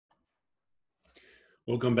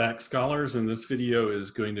Welcome back, scholars, and this video is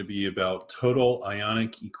going to be about total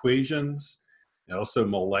ionic equations and also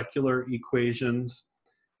molecular equations.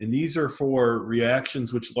 And these are for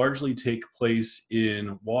reactions which largely take place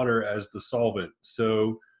in water as the solvent.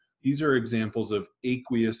 So these are examples of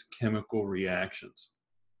aqueous chemical reactions.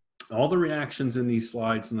 All the reactions in these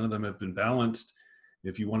slides, none of them have been balanced.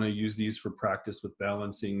 If you want to use these for practice with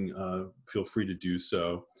balancing, feel free to do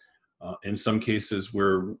so. In some cases,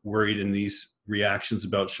 we're worried in these reactions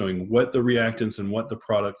about showing what the reactants and what the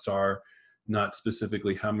products are, not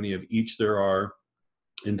specifically how many of each there are.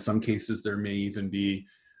 In some cases, there may even be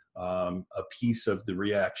a piece of the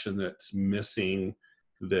reaction that's missing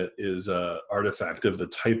that is an artifact of the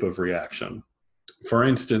type of reaction. For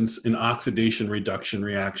instance, in oxidation reduction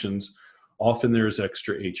reactions, often there's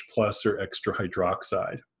extra H plus or extra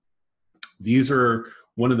hydroxide. These are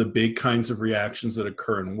one of the big kinds of reactions that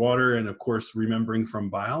occur in water. And of course, remembering from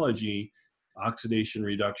biology, oxidation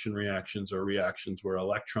reduction reactions are reactions where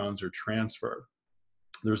electrons are transferred.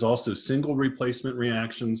 There's also single replacement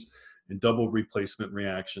reactions and double replacement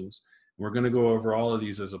reactions. We're going to go over all of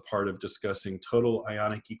these as a part of discussing total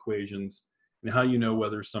ionic equations and how you know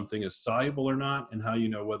whether something is soluble or not, and how you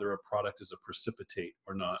know whether a product is a precipitate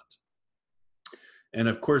or not. And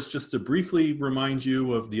of course, just to briefly remind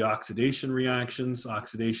you of the oxidation reactions,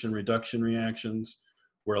 oxidation reduction reactions,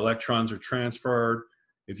 where electrons are transferred.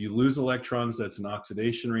 If you lose electrons, that's an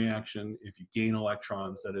oxidation reaction. If you gain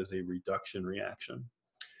electrons, that is a reduction reaction.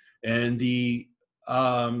 And the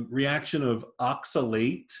reaction of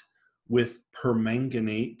oxalate with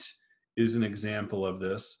permanganate is an example of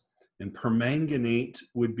this. And permanganate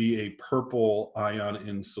would be a purple ion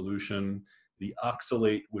in solution. The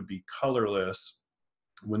oxalate would be colorless.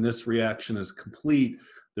 When this reaction is complete,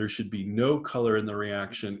 there should be no color in the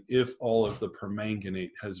reaction if all of the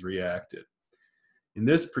permanganate has reacted. In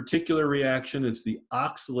this particular reaction, it's the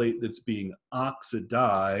oxalate that's being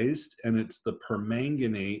oxidized, and it's the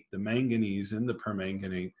permanganate, the manganese in the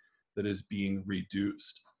permanganate, that is being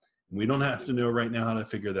reduced. And we don't have to know right now how to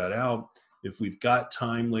figure that out. If we've got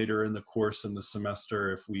time later in the course in the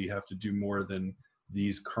semester, if we have to do more than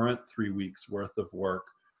these current 3 weeks worth of work,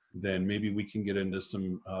 then maybe we can get into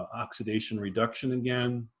some oxidation reduction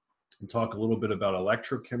again and talk a little bit about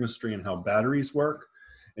electrochemistry and how batteries work.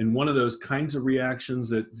 And one of those kinds of reactions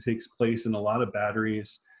that takes place in a lot of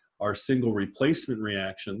batteries are single replacement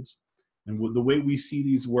reactions. And the way we see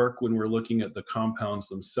these work when we're looking at the compounds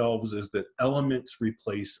themselves is that elements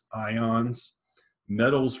replace ions,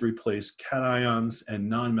 metals replace cations,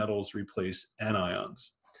 and nonmetals replace anions.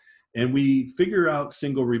 And we figure out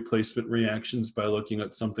single replacement reactions by looking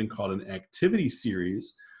at something called an activity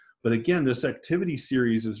series. But again, this activity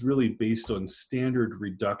series is really based on standard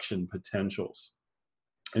reduction potentials.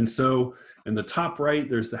 And so in the top right,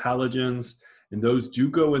 there's the halogens, and those do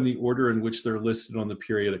go in the order in which they're listed on the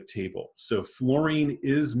periodic table. So fluorine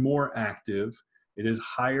is more active. It is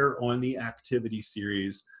higher on the activity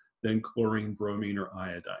series than chlorine, bromine, or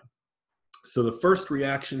iodine. So the first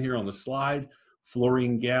reaction here on the slide,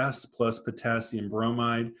 fluorine gas plus potassium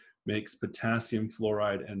bromide makes potassium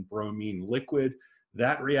fluoride and bromine liquid.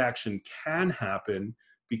 That reaction can happen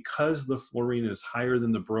because the fluorine is higher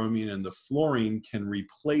than the bromine, and the fluorine can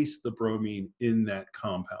replace the bromine in that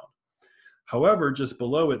compound. However, just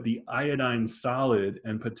below it, the iodine solid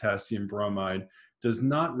and potassium bromide does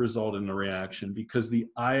not result in a reaction because the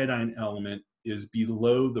iodine element is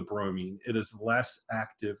below the bromine. It is less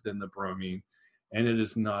active than the bromine, and it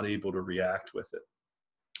is not able to react with it.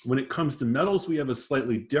 When it comes to metals, we have a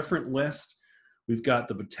slightly different list. We've got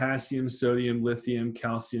the potassium, sodium, lithium,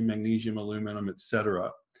 calcium, magnesium, aluminum, etc.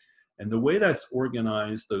 And the way that's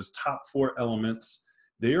organized, those top 4 elements,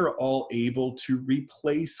 they are all able to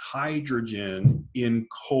replace hydrogen in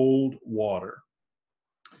cold water.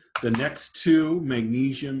 The next 2,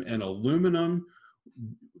 magnesium and aluminum,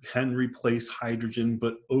 can replace hydrogen,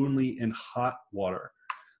 but only in hot water.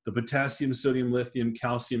 The potassium, sodium, lithium,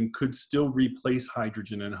 calcium could still replace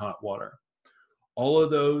hydrogen in hot water. All of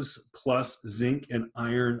those plus zinc and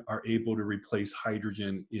iron are able to replace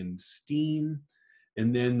hydrogen in steam.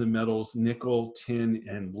 And then the metals nickel, tin,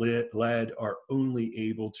 and lead are only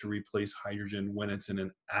able to replace hydrogen when it's in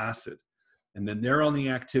an acid. And then there on the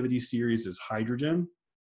activity series is hydrogen.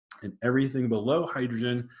 And everything below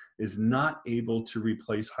hydrogen is not able to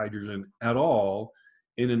replace hydrogen at all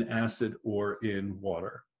in an acid or in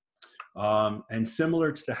water. And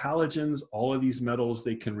similar to the halogens, all of these metals,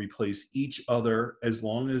 they can replace each other as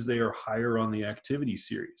long as they are higher on the activity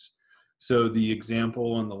series. So the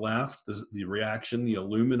example on the left, the reaction, the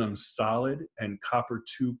aluminum solid and copper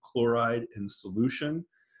 2 chloride in solution.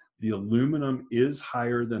 The aluminum is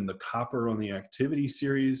higher than the copper on the activity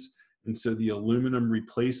series, and so the aluminum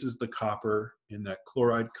replaces the copper in that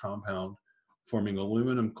chloride compound, forming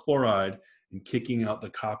aluminum chloride and kicking out the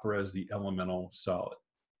copper as the elemental solid.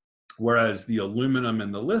 Whereas the aluminum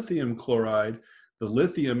and the lithium chloride, the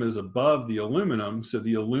lithium is above the aluminum, so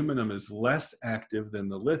the aluminum is less active than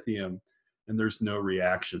the lithium, and there's no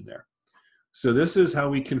reaction there. So this is how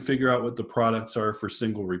we can figure out what the products are for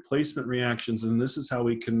single replacement reactions, and this is how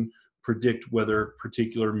we can predict whether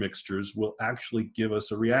particular mixtures will actually give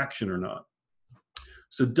us a reaction or not.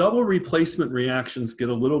 So double replacement reactions get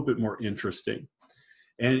a little bit more interesting.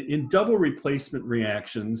 And in double replacement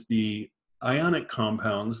reactions, the ionic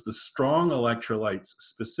compounds, the strong electrolytes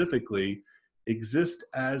specifically, exist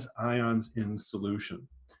as ions in solution.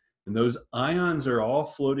 And those ions are all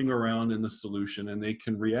floating around in the solution, and they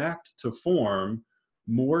can react to form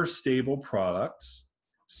more stable products.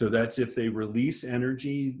 So that's if they release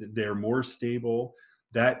energy, they're more stable.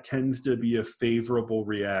 That tends to be a favorable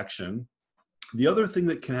reaction. The other thing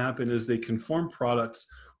that can happen is they can form products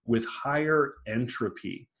with higher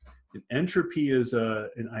entropy. And entropy is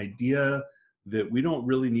an idea that we don't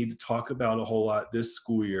really need to talk about a whole lot this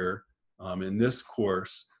school year in this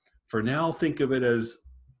course. For now, think of it as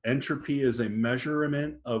entropy is a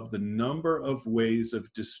measurement of the number of ways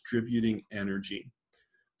of distributing energy.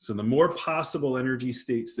 So the more possible energy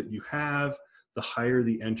states that you have, the higher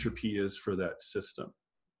the entropy is for that system.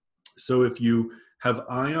 So if you have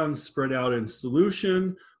ions spread out in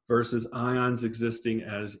solution versus ions existing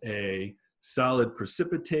as a solid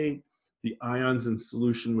precipitate, the ions in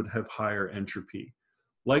solution would have higher entropy.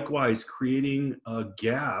 Likewise, creating a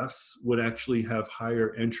gas would actually have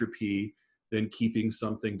higher entropy than keeping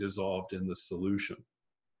something dissolved in the solution.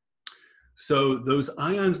 So those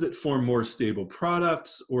ions that form more stable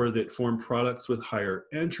products or that form products with higher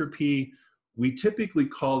entropy, we typically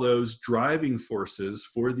call those driving forces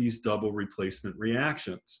for these double replacement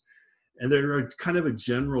reactions. And they're kind of a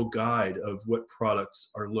general guide of what products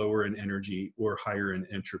are lower in energy or higher in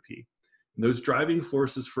entropy. And those driving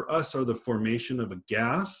forces for us are the formation of a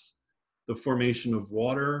gas, the formation of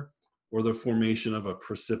water, or the formation of a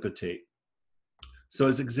precipitate. So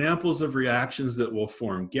as examples of reactions that will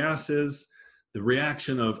form gases, the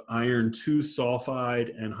reaction of iron 2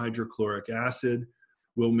 sulfide and hydrochloric acid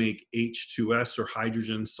will make H2S or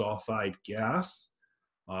hydrogen sulfide gas.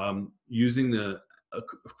 Using the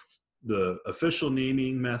official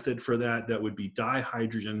naming method for that, that would be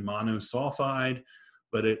dihydrogen monosulfide,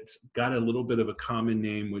 but it's got a little bit of a common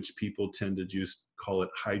name, which people tend to just call it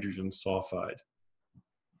hydrogen sulfide.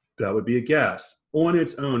 That would be a gas on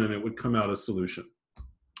its own, and it would come out a solution.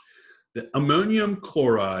 The ammonium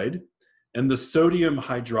chloride and the sodium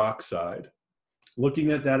hydroxide,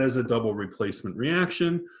 looking at that as a double replacement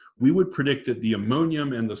reaction, we would predict that the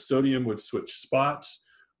ammonium and the sodium would switch spots,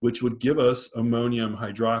 which would give us ammonium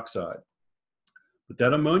hydroxide. But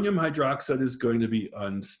that ammonium hydroxide is going to be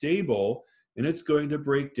unstable, and it's going to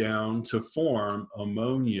break down to form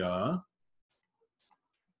ammonia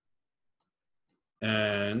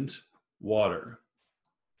and water.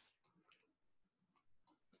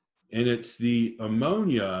 And it's the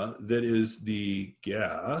ammonia that is the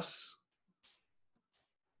gas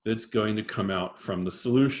that's going to come out from the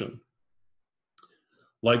solution.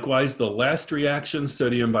 Likewise, the last reaction,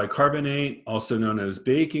 sodium bicarbonate, also known as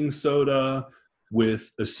baking soda,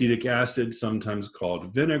 with acetic acid, sometimes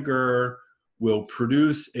called vinegar, will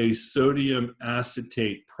produce a sodium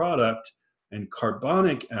acetate product and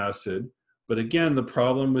carbonic acid. But again, the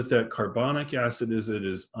problem with that carbonic acid is it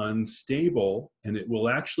is unstable and it will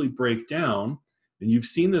actually break down. And you've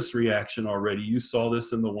seen this reaction already. You saw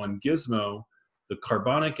this in the one gizmo. The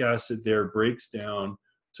carbonic acid there breaks down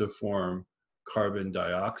to form carbon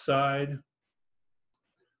dioxide,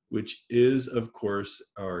 which is, of course,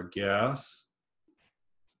 our gas,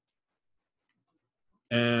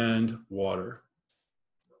 and water.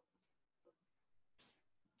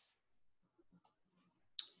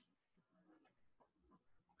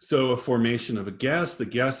 So a formation of a gas, the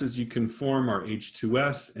gases you can form are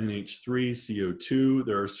H2S, NH3, CO2.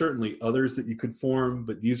 There are certainly others that you could form,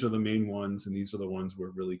 but these are the main ones, and these are the ones we're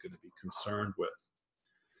really going to be concerned with.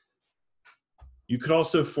 You could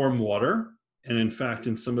also form water, and in fact,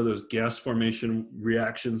 in some of those gas formation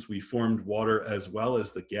reactions, we formed water as well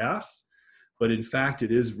as the gas. But in fact,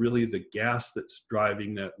 it is really the gas that's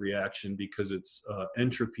driving that reaction because its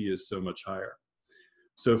entropy is so much higher.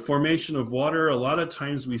 So formation of water, a lot of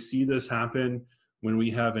times we see this happen when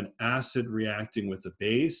we have an acid reacting with a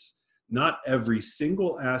base. Not every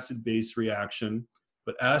single acid-base reaction,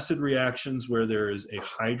 but acid reactions where there is a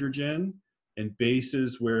hydrogen and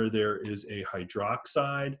bases where there is a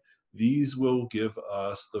hydroxide. these will give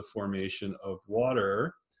us the formation of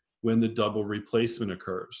water when the double replacement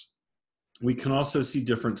occurs. We can also see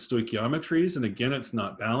different stoichiometries, and again, it's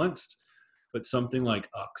not balanced, but something like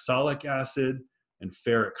oxalic acid and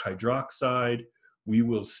ferric hydroxide, we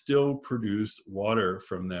will still produce water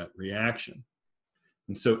from that reaction.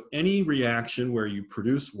 And so any reaction where you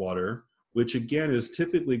produce water, which again is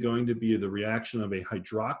typically going to be the reaction of a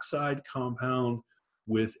hydroxide compound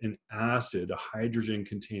with an acid, a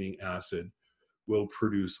hydrogen-containing acid, will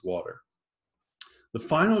produce water. The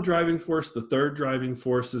final driving force, the third driving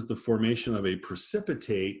force, is the formation of a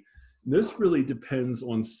precipitate. This really depends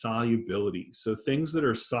on solubility. So things that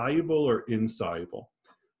are soluble or insoluble.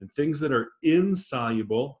 And things that are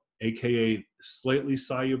insoluble, aka slightly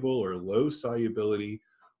soluble or low solubility,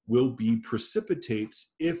 will be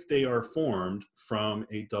precipitates if they are formed from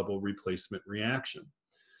a double replacement reaction.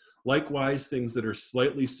 Likewise, things that are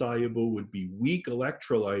slightly soluble would be weak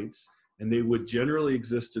electrolytes, and they would generally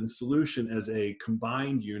exist in solution as a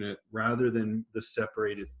combined unit rather than the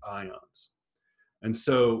separated ions. And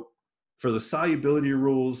so for the solubility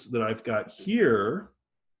rules that I've got here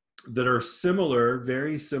that are similar,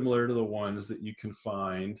 very similar to the ones that you can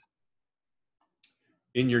find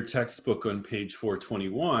in your textbook on page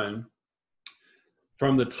 421,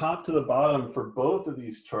 from the top to the bottom for both of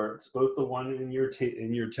these charts, both the one in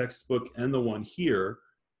your textbook and the one here,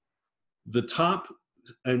 the top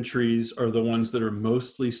entries are the ones that are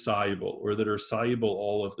mostly soluble or that are soluble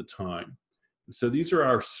all of the time. So these are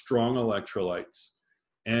our strong electrolytes.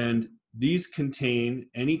 And these contain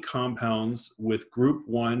any compounds with group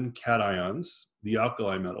 1 cations, the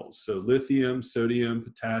alkali metals. So lithium, sodium,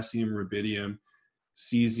 potassium, rubidium,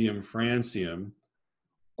 cesium, francium.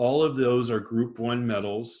 All of those are group 1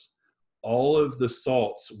 metals. All of the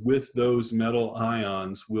salts with those metal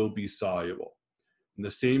ions will be soluble. And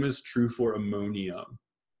the same is true for ammonium.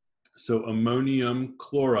 So ammonium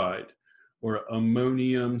chloride or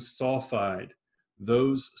ammonium sulfide,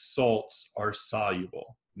 those salts are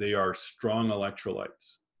soluble. They are strong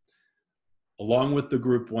electrolytes. Along with the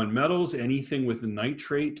group 1 metals, anything with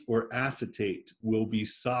nitrate or acetate will be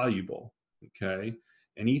soluble, okay?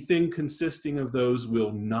 Anything consisting of those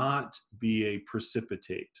will not be a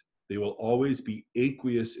precipitate. They will always be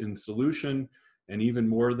aqueous in solution, and even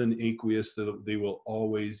more than aqueous, they will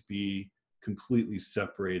always be completely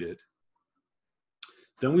separated.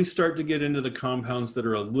 Then we start to get into the compounds that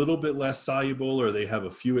are a little bit less soluble, or they have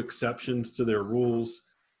a few exceptions to their rules.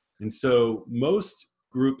 And so most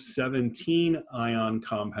group 17 ion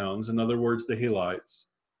compounds, in other words, the halides,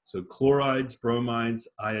 so chlorides, bromides,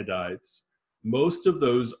 iodides, most of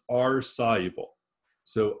those are soluble.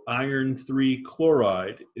 So iron 3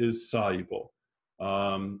 chloride is soluble.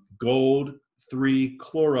 Gold 3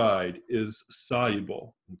 chloride is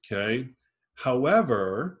soluble, okay?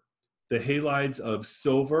 However, the halides of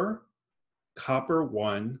silver, copper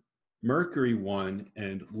 1, mercury 1,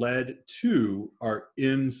 and lead 2 are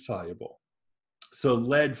insoluble. So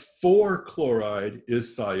lead 4 chloride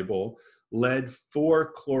is soluble. Lead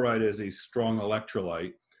 4 chloride is a strong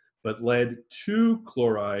electrolyte, but lead 2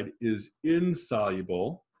 chloride is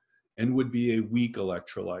insoluble and would be a weak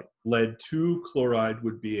electrolyte. Lead 2 chloride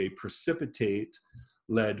would be a precipitate.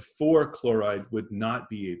 Lead 4 chloride would not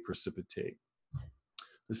be a precipitate.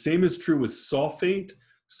 The same is true with sulfate.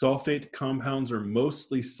 Sulfate compounds are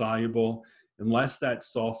mostly soluble unless that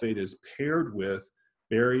sulfate is paired with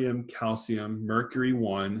barium, calcium, mercury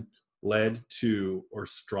 1, lead 2, or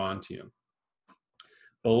strontium.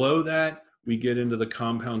 Below that, we get into the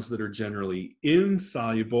compounds that are generally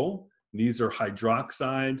insoluble. These are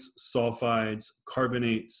hydroxides, sulfides,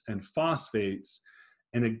 carbonates, and phosphates.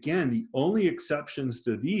 And again, the only exceptions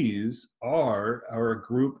to these are our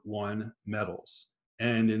group 1 metals,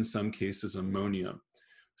 and in some cases, ammonium.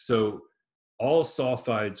 So all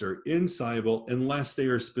sulfides are insoluble unless they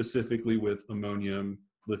are specifically with ammonium,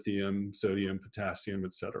 lithium, sodium, potassium,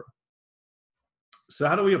 etc. So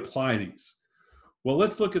how do we apply these? Well,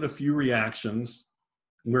 let's look at a few reactions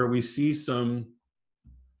where we see some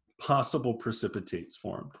possible precipitates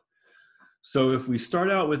formed. So if we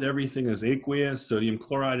start out with everything as aqueous, sodium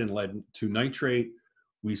chloride and lead 2 nitrate,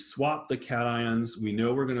 we swap the cations, we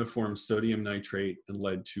know we're going to form sodium nitrate and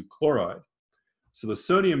lead 2 chloride. So the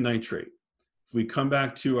sodium nitrate, if we come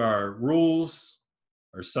back to our rules,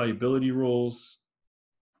 our solubility rules,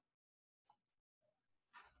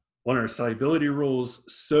 on our solubility rules,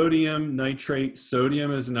 sodium nitrate,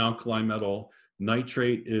 sodium is an alkali metal,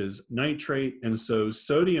 nitrate is nitrate, and so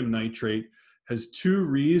sodium nitrate has 2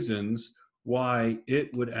 reasons why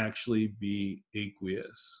it would actually be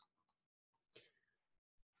aqueous.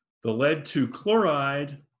 The lead 2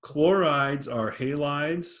 chloride Chlorides are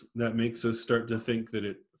halides. That makes us start to think that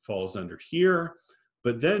it falls under here.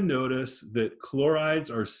 But then notice that chlorides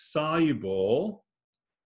are soluble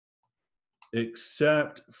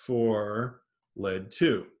except for lead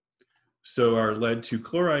 2. So our lead 2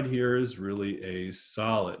 chloride here is really a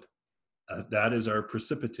solid. That is our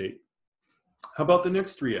precipitate. How about the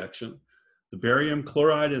next reaction? The barium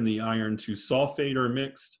chloride and the iron 2 sulfate are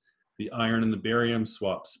mixed. The iron and the barium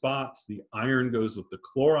swap spots. The iron goes with the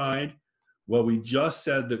chloride. Well, we just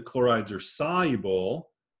said that chlorides are soluble,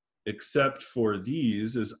 except for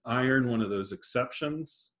these. Is iron one of those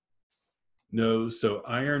exceptions? No, so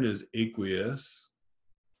iron is aqueous.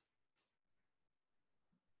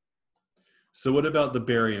 So what about the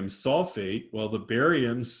barium sulfate? Well, the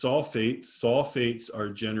barium sulfates are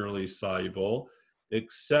generally soluble,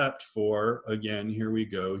 except for, again, here we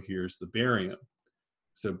go, here's the barium.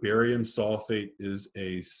 So barium sulfate is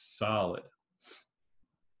a solid.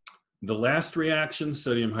 The last reaction,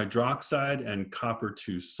 sodium hydroxide and copper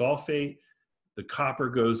 2 sulfate. The copper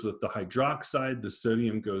goes with the hydroxide, the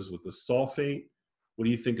sodium goes with the sulfate. What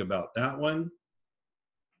do you think about that one?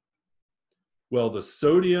 Well, the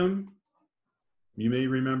sodium, you may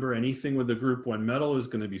remember anything with a group 1 metal is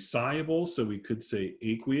going to be soluble, so we could say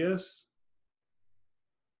aqueous.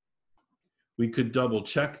 We could double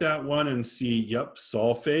check that one and see, yep,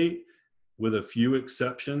 sulfate with a few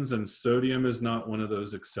exceptions, and sodium is not one of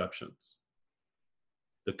those exceptions.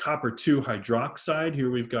 The copper 2 hydroxide,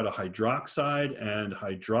 here we've got a hydroxide, and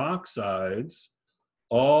hydroxides,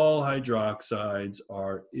 all hydroxides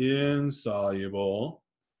are insoluble,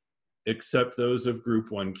 except those of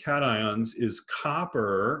group 1 cations. Is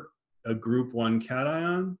copper a group 1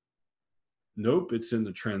 cation? Nope, it's in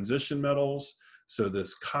the transition metals. So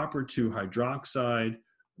this copper 2 hydroxide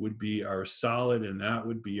would be our solid, and that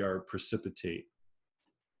would be our precipitate.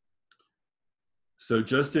 So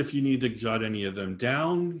just if you need to jot any of them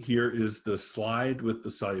down, here is the slide with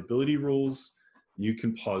the solubility rules. You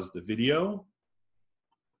can pause the video.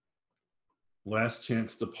 Last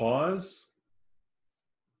chance to pause.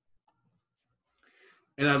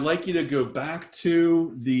 And I'd like you to go back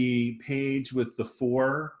to the page with the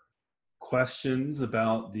 4 questions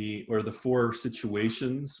about the 4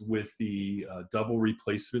 situations with the double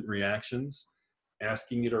replacement reactions,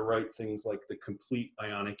 asking you to write things like the complete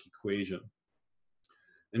ionic equation.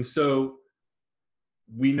 And so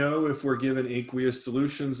we know if we're given aqueous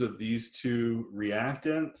solutions of these 2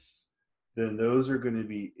 reactants, then those are going to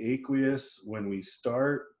be aqueous when we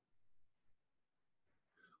start.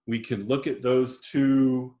 We can look at those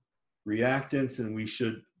 2 reactants and we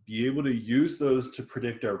should be able to use those to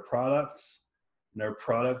predict our products. And our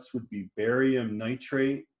products would be barium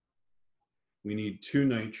nitrate. We need 2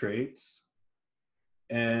 nitrates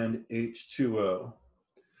and H2O.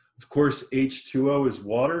 Of course, H2O is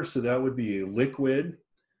water, so that would be a liquid.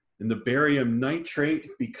 And the barium nitrate,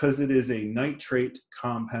 because it is a nitrate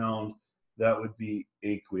compound, that would be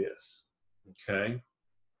aqueous, okay?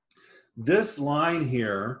 This line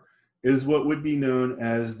here is what would be known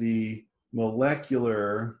as the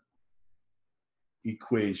molecular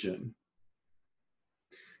equation.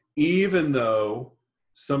 Even though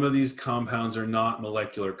some of these compounds are not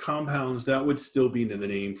molecular compounds, that would still be the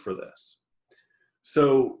name for this.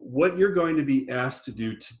 So what you're going to be asked to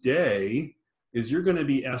do today is you're going to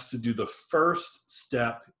be asked to do the first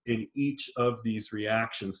step in each of these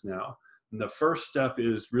reactions now. And the first step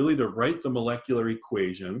is really to write the molecular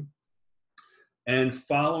equation. And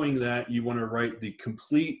following that, you want to write the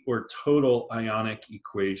complete or total ionic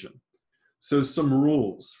equation. So some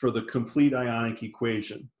rules for the complete ionic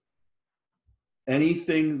equation.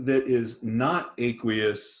 Anything that is not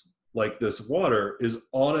aqueous, like this water, is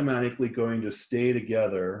automatically going to stay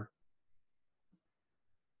together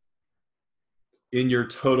in your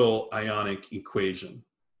total ionic equation.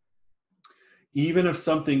 Even if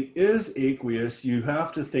something is aqueous, you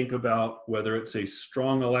have to think about whether it's a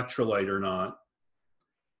strong electrolyte or not.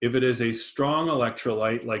 If it is a strong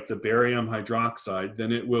electrolyte, like the barium hydroxide,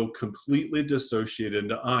 then it will completely dissociate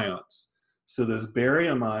into ions. So this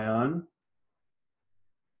barium ion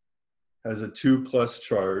has a 2+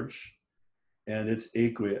 charge, and it's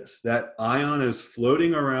aqueous. That ion is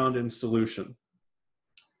floating around in solution.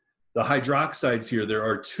 The hydroxides here, there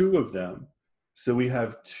are 2 of them. So we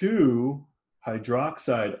have 2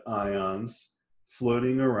 hydroxide ions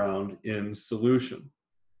floating around in solution.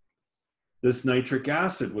 This nitric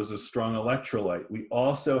acid was a strong electrolyte. We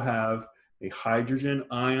also have a hydrogen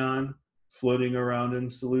ion floating around in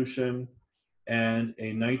solution and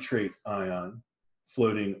a nitrate ion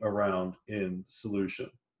floating around in solution.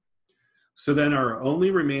 So then our only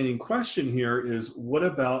remaining question here is, what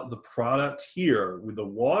about the product here? The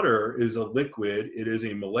water is a liquid. It is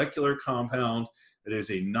a molecular compound. It is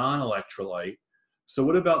a non-electrolyte. So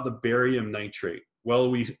what about the barium nitrate? Well,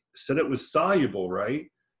 we said it was soluble, right?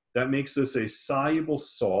 That makes this a soluble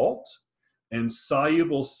salt. And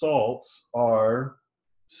soluble salts are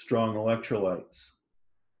strong electrolytes.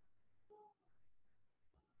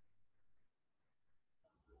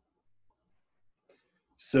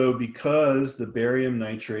 So because the barium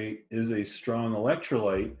nitrate is a strong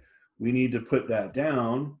electrolyte, we need to put that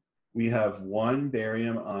down. We have one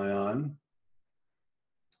barium ion,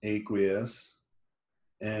 aqueous,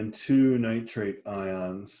 and two nitrate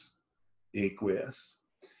ions, aqueous.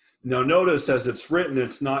 Now notice as it's written,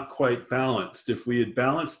 it's not quite balanced. If we had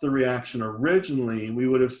balanced the reaction originally, we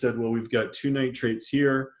would have said, well, we've got two nitrates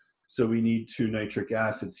here, so we need two nitric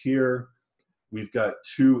acids here. We've got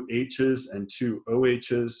two H's and two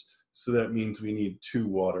OH's, so that means we need two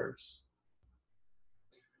waters.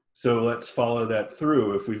 So let's follow that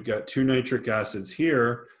through. If we've got two nitric acids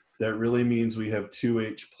here, that really means we have two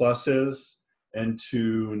H pluses and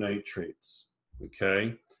two nitrates,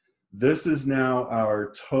 okay? This is now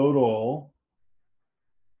our total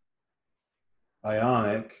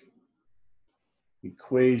ionic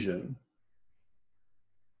equation.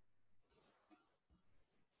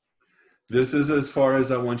 This is as far as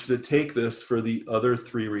I want you to take this for the other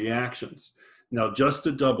three reactions. Now, just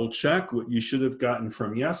to double check what you should have gotten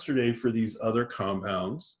from yesterday for these other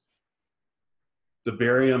compounds, the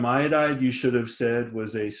barium iodide you should have said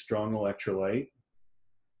was a strong electrolyte.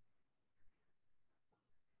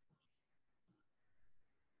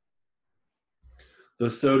 The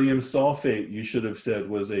sodium sulfate you should have said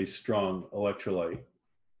was a strong electrolyte.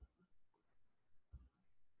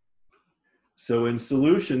 So in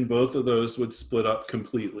solution, both of those would split up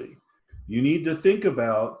completely. You need to think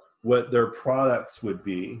about what their products would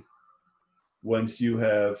be. Once you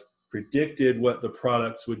have predicted what the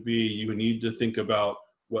products would be, you need to think about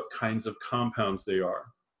what kinds of compounds they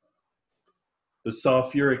are. The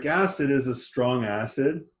sulfuric acid is a strong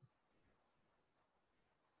acid.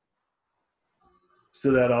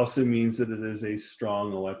 So that also means that it is a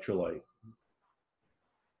strong electrolyte.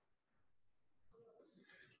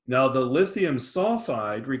 Now the lithium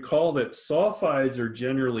sulfide, recall that sulfides are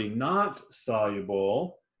generally not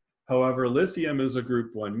soluble. However, lithium is a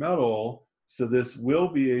group 1 metal, so this will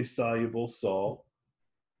be a soluble salt.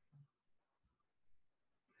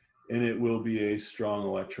 And it will be a strong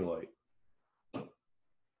electrolyte.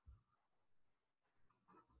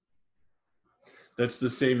 That's the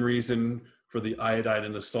same reason for the iodide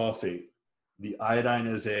and the sulfate. The iodine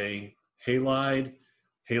is a halide.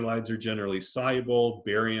 Halides are generally soluble.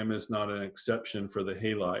 Barium is not an exception for the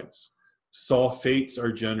halides. Sulfates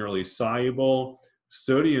are generally soluble.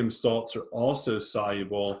 Sodium salts are also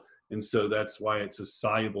soluble, and so that's why it's a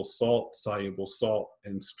soluble salt,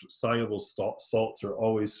 and soluble salts are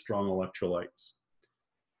always strong electrolytes.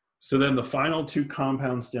 So then the final two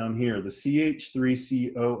compounds down here, the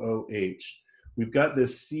CH3COOH, we've got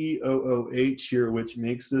this COOH here, which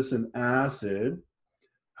makes this an acid.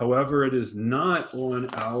 However, it is not on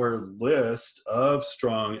our list of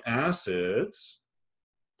strong acids.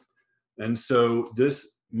 And so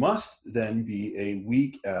this must then be a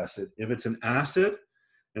weak acid. If it's an acid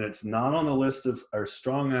and it's not on the list of our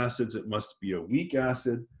strong acids, it must be a weak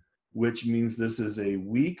acid, which means this is a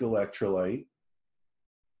weak electrolyte.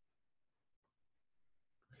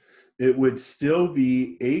 It would still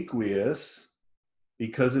be aqueous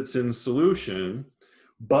because it's in solution,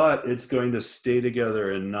 but it's going to stay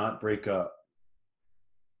together and not break up.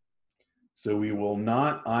 So we will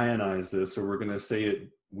not ionize this, or we're going to say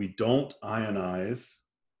it, we don't ionize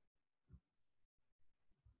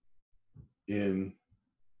in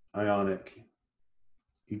ionic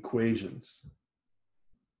equations.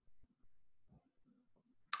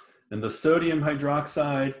 And the sodium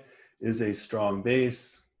hydroxide is a strong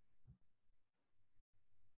base,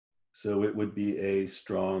 so it would be a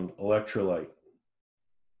strong electrolyte.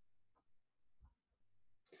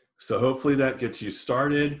 So hopefully that gets you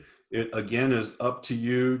started. It again is up to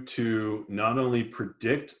you to not only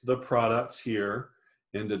predict the products here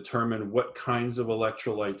and determine what kinds of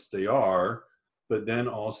electrolytes they are, but then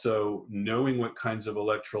also knowing what kinds of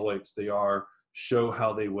electrolytes they are, show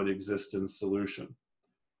how they would exist in solution.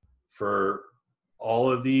 For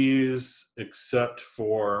all of these, except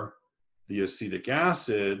for the acetic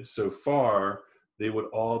acid, so far, they would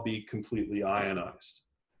all be completely ionized.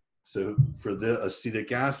 So for the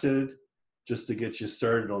acetic acid, just to get you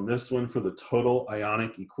started on this one, for the total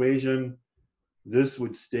ionic equation, this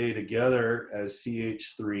would stay together as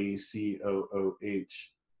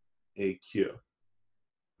CH3COOH AQ.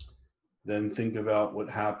 Then think about what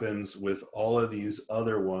happens with all of these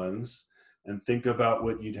other ones, and think about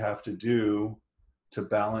what you'd have to do to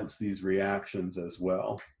balance these reactions as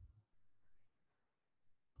well.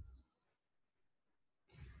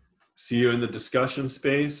 See you in the discussion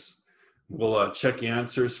space. We'll check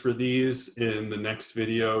answers for these in the next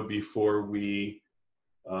video before we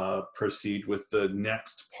proceed with the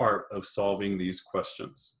next part of solving these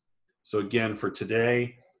questions. So again, for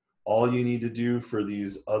today, all you need to do for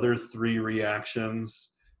these other three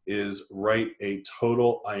reactions is write a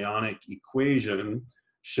total ionic equation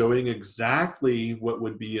showing exactly what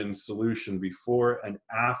would be in solution before and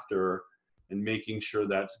after, and making sure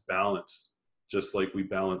that's balanced, just like we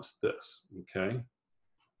balanced this, okay?